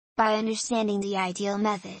By understanding the ideal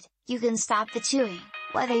method, you can stop the chewing,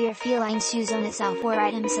 whether your feline chews on itself or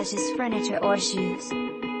items such as furniture or shoes.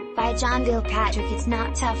 By John Gilpatrick. It's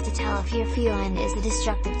not tough to tell if your feline is a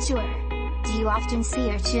destructive chewer. Do you often see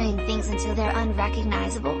her chewing things until they're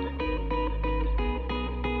unrecognizable?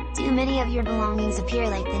 Do many of your belongings appear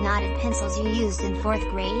like the knotted pencils you used in 4th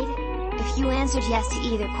grade? If you answered yes to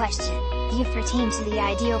either question, you've pertained to the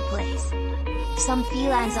ideal place. Some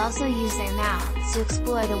felines also use their mouths to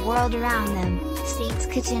explore the world around them, states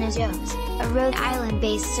Katina Jones, a Rhode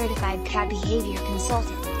Island-based certified cat behavior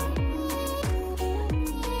consultant.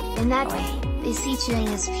 In that way, they see chewing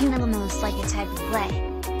as almost like a type of play.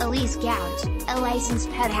 Elise Gouge, a licensed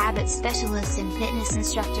pet habit specialist and fitness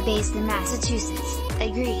instructor based in Massachusetts,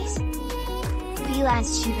 agrees.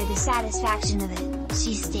 Felines chew for the satisfaction of it,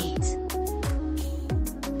 she states.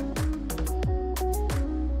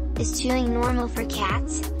 Is chewing normal for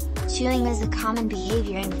cats? Chewing is a common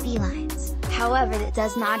behavior in felines, however that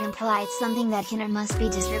does not imply it's something that can or must be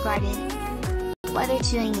disregarded. Whether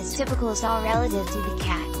chewing is typical is all relative to the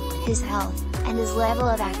cat, his health, and his level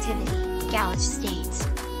of activity, Gouge states.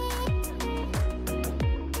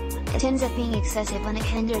 It ends up being excessive when it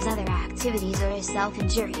hinders other activities or is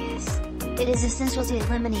self-injurious. It is essential to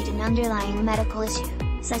eliminate an underlying medical issue,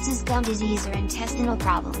 such as gum disease or intestinal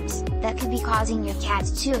problems, that could be causing your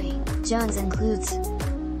cat's chewing. Jones includes.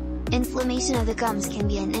 Inflammation of the gums can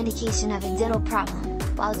be an indication of a dental problem,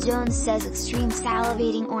 while Jones says extreme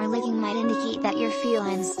salivating or licking might indicate that your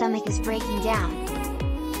feline's stomach is breaking down.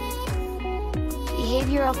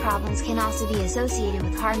 Behavioral problems can also be associated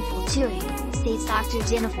with harmful chewing, states Dr.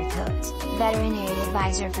 Jennifer Coates, veterinary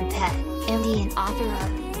advisor for PET, MD and author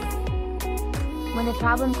of. When the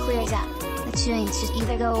problem clears up, the chewing should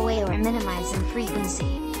either go away or minimize in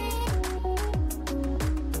frequency.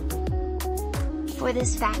 For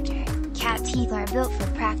this factor, cat teeth are built for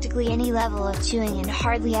practically any level of chewing and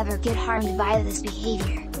hardly ever get harmed by this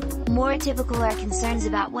behavior. More typical are concerns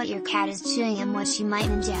about what your cat is chewing and what she might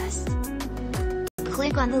ingest.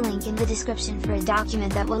 Click on the link in the description for a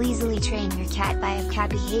document that will easily train your cat by a cat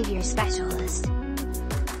behavior specialist.